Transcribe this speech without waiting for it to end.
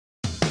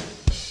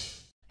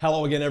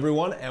Hello again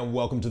everyone, and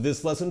welcome to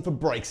this lesson for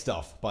Break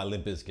Stuff by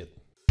Limp Bizkit.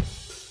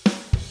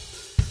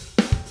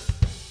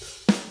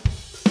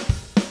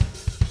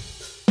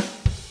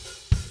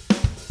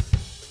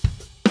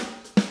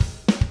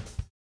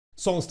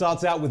 Song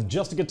starts out with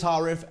just a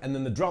guitar riff, and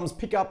then the drums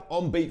pick up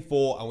on beat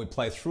 4 and we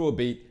play through a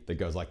beat that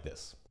goes like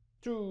this.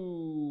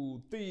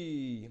 2,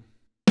 3.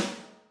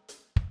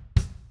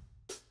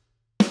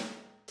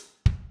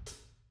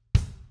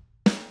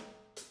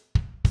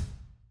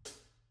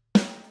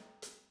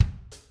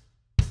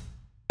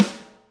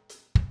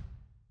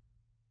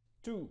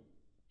 Two,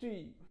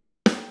 three.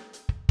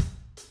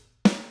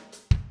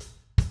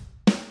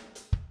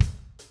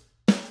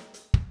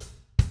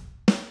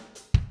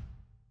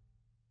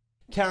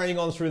 Carrying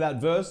on through that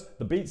verse,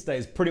 the beat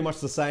stays pretty much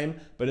the same,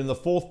 but in the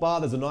fourth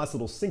bar there's a nice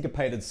little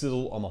syncopated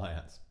sizzle on the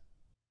hi-hats.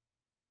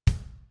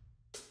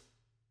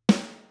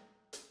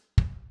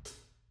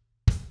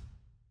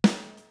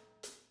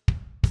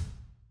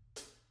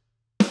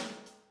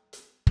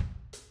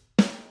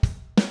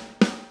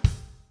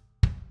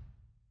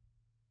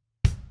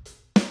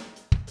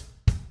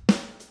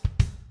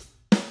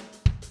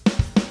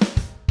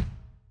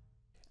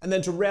 And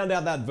then to round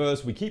out that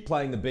verse, we keep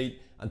playing the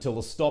beat until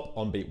the stop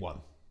on beat 1.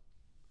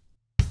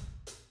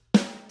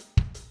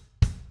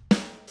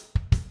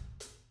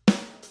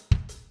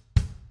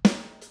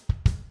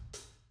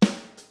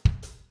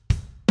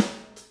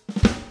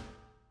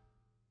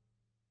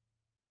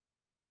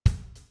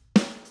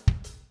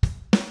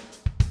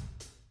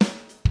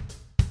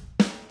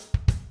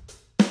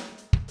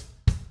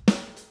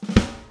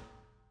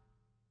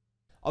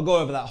 I'll go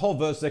over that whole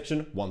verse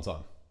section one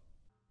time.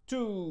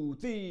 2,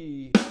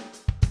 3.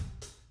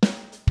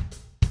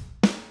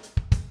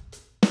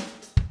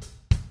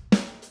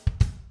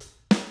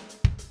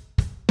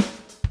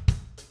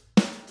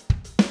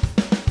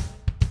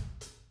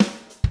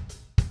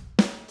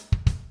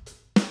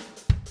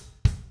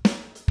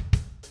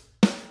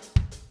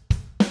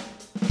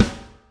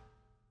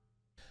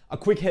 A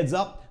quick heads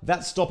up,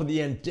 that stop at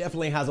the end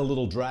definitely has a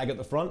little drag at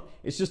the front.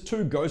 It's just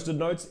 2 ghosted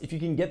notes. If you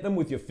can get them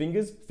with your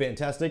fingers,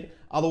 fantastic.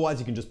 Otherwise,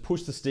 you can just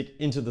push the stick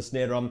into the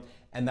snare drum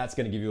and that's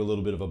gonna give you a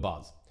little bit of a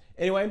buzz.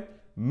 Anyway,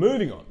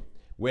 moving on.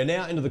 We're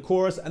now into the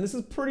chorus and this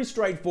is pretty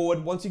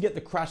straightforward. Once you get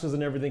the crashes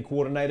and everything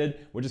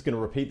coordinated, we're just gonna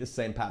repeat the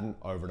same pattern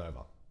over and over.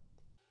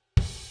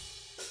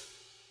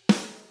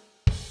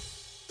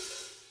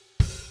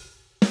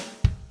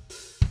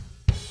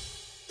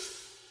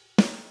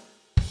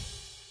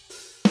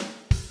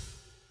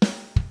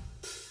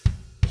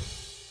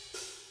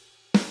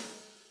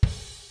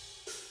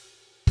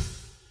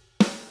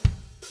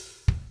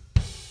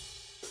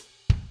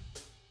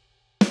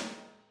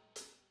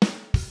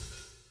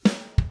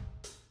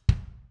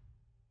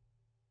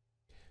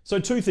 So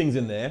 2 things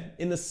in there.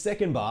 In the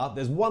second bar,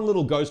 there's one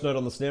little ghost note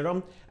on the snare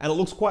drum, and it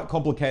looks quite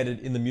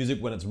complicated in the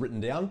music when it's written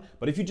down,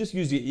 but if you just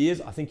use your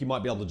ears, I think you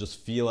might be able to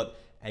just feel it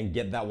and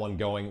get that one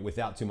going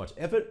without too much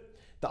effort.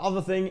 The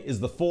other thing is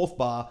the fourth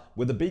bar,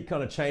 where the beat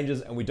kind of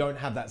changes and we don't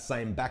have that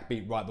same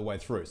backbeat right the way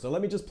through. So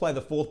let me just play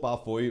the fourth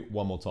bar for you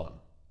one more time.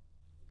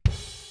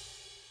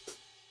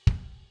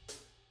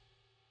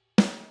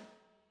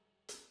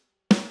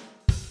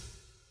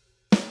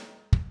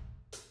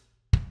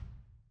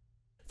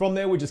 From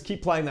there, we just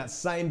keep playing that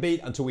same beat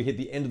until we hit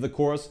the end of the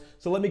chorus.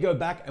 So let me go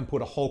back and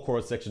put a whole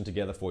chorus section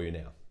together for you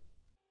now.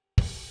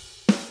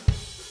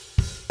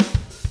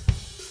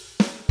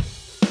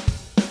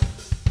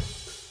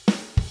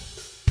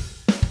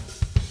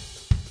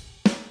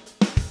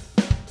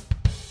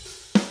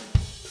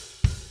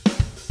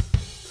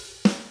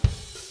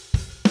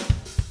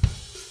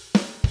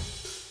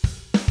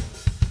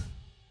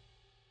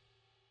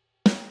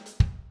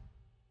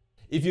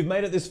 If you've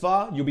made it this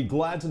far, you'll be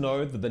glad to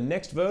know that the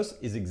next verse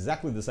is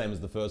exactly the same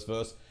as the first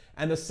verse,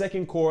 and the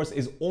second chorus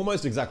is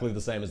almost exactly the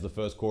same as the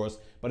first chorus,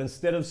 but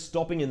instead of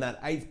stopping in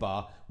that 8th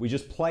bar, we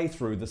just play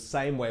through the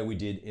same way we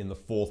did in the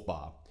 4th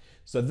bar.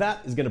 So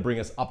that is going to bring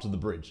us up to the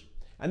bridge.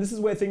 And this is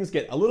where things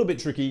get a little bit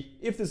tricky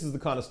if this is the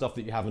kind of stuff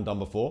that you haven't done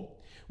before.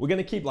 We're going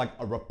to keep like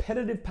a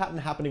repetitive pattern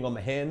happening on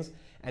the hands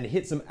and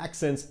hit some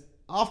accents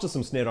after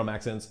some snare drum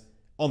accents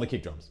on the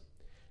kick drums.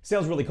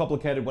 Sounds really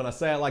complicated when I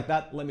say it like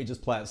that. Let me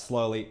just play it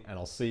slowly and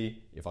I'll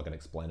see if I can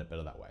explain it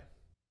better that way.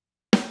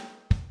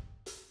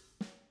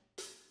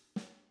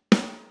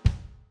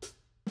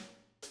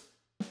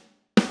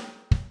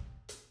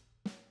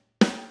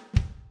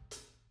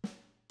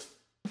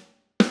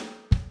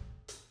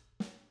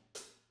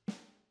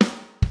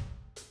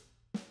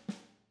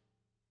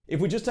 If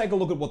we just take a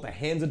look at what the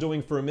hands are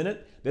doing for a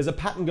minute, there's a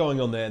pattern going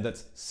on there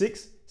that's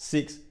 6,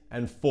 6,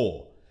 and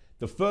 4.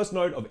 The first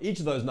note of each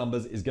of those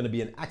numbers is going to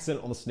be an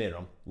accent on the snare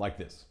drum, like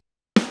this.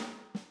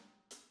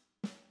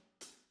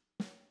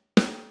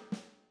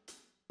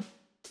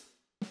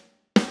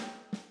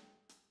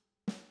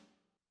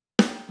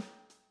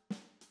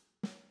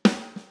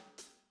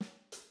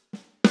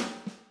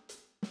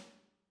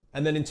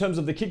 And then in terms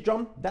of the kick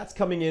drum, that's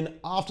coming in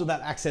after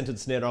that accented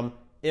snare drum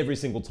every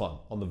single time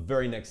on the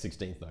very next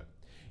 16th note.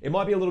 It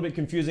might be a little bit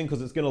confusing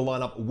because it's going to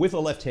line up with a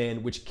left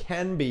hand, which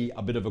can be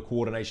a bit of a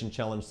coordination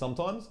challenge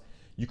sometimes.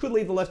 You could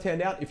leave the left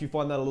hand out if you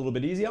find that a little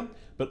bit easier,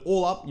 but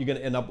all up, you're going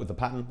to end up with a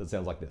pattern that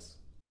sounds like this.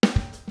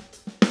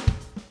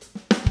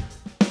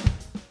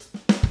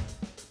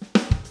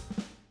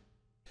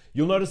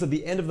 You'll notice at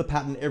the end of the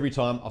pattern every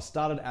time, I've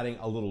started adding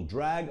a little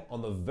drag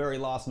on the very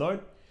last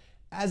note.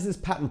 As this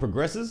pattern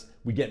progresses,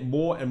 we get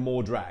more and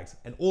more drags,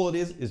 and all it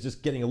is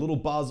just getting a little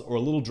buzz or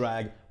a little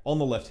drag on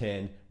the left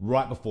hand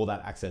right before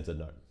that accented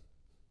note.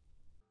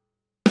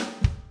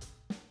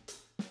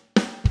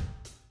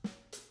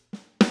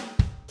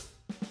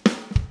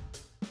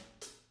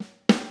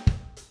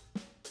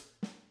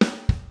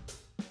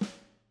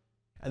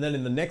 And then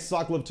in the next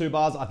cycle of 2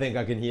 bars, I think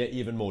I can hear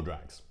even more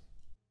drags.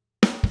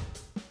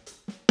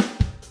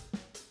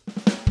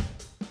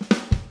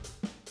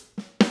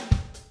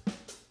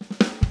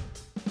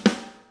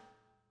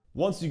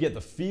 Once you get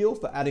the feel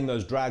for adding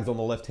those drags on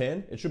the left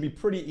hand, it should be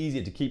pretty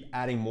easy to keep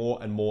adding more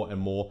and more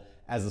and more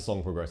as the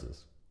song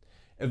progresses.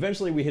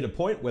 Eventually we hit a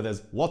point where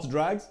there's lots of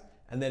drags,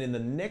 and then in the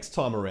next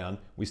time around,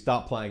 we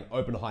start playing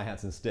open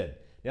hi-hats instead.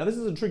 Now this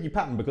is a tricky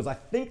pattern because I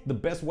think the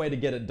best way to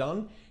get it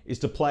done is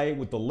to play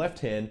with the left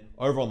hand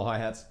over on the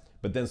hi-hats,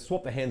 but then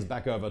swap the hands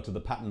back over to the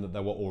pattern that they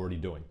were already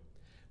doing.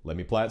 Let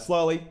me play it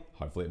slowly,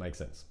 hopefully it makes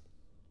sense.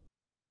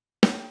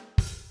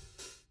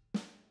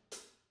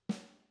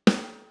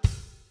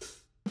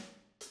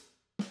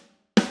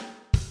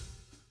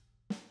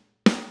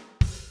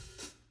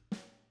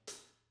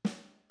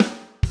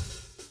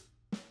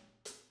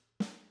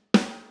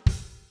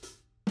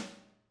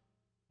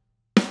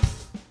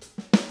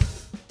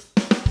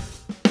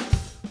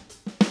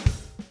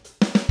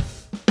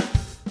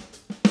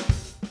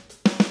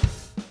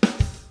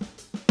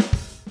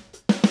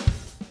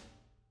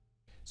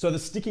 So the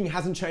sticking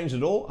hasn't changed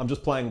at all. I'm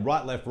just playing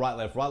right, left, right,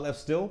 left, right, left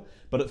still,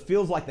 but it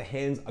feels like the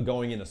hands are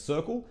going in a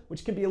circle,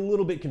 which can be a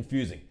little bit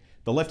confusing.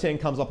 The left hand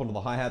comes up onto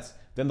the hi-hats,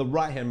 then the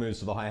right hand moves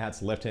to the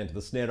hi-hats, left hand to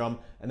the snare drum,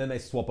 and then they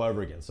swap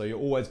over again. So you're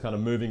always kind of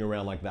moving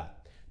around like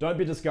that. Don't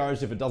be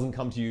discouraged if it doesn't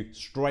come to you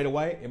straight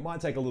away. It might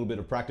take a little bit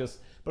of practice,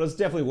 but it's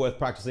definitely worth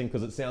practicing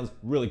because it sounds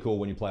really cool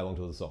when you play along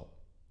to the song.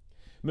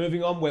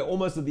 Moving on, we're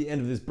almost at the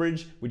end of this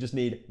bridge. We just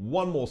need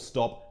one more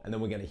stop, and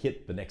then we're going to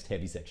hit the next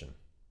heavy section.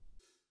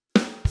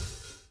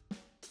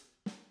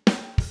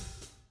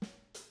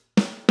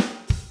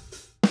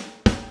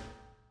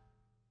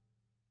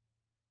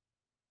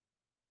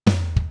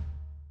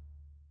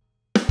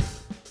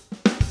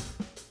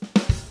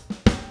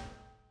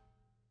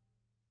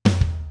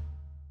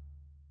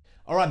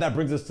 All right, that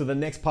brings us to the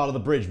next part of the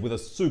bridge with a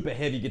super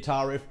heavy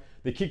guitar riff.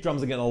 The kick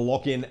drums are going to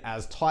lock in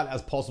as tight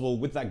as possible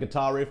with that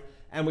guitar riff,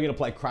 and we're going to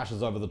play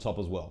crashes over the top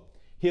as well.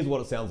 Here's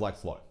what it sounds like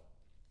slow.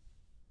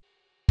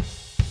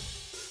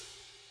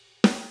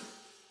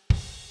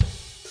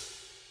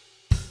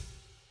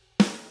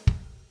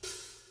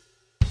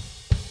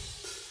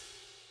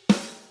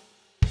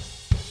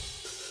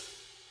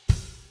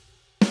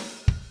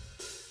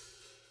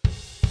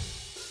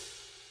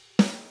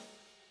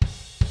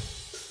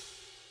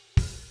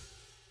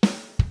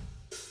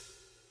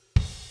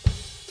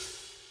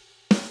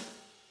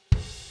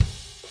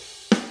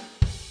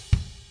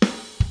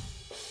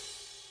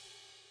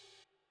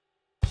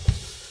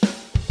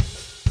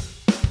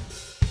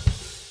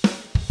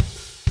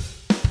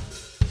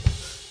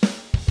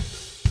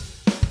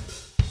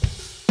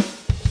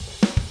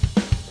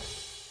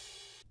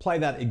 Play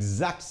that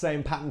exact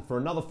same pattern for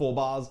another 4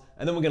 bars,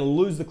 and then we're going to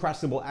lose the crash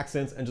cymbal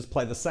accents and just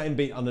play the same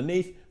beat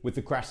underneath with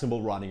the crash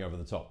cymbal riding over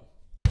the top.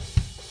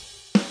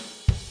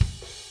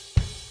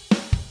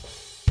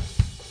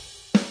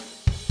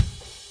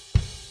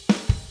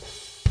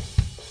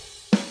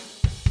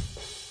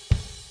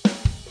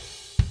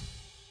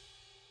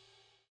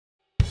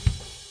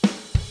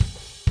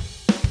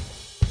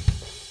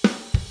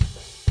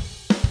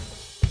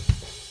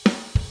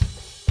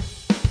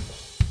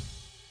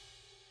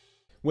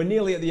 We're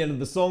nearly at the end of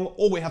the song.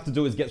 All we have to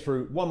do is get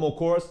through one more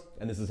chorus,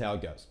 and this is how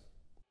it goes.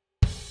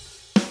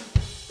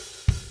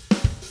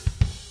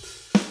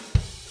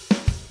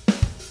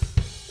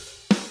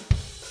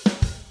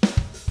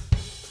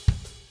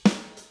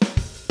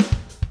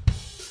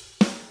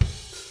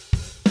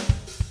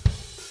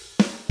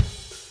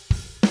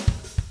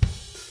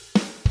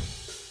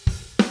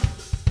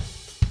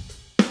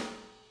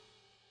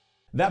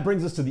 That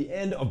brings us to the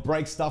end of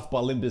Break Stuff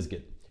by Limp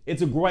Bizkit.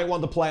 It's a great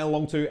one to play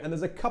along to, and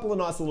there's a couple of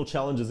nice little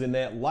challenges in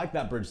there, like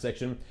that bridge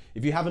section.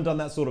 If you haven't done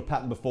that sort of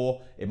pattern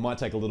before, it might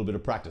take a little bit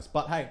of practice,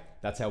 but hey,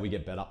 that's how we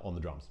get better on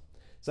the drums.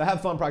 So have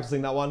fun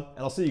practicing that one, and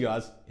I'll see you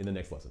guys in the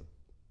next lesson.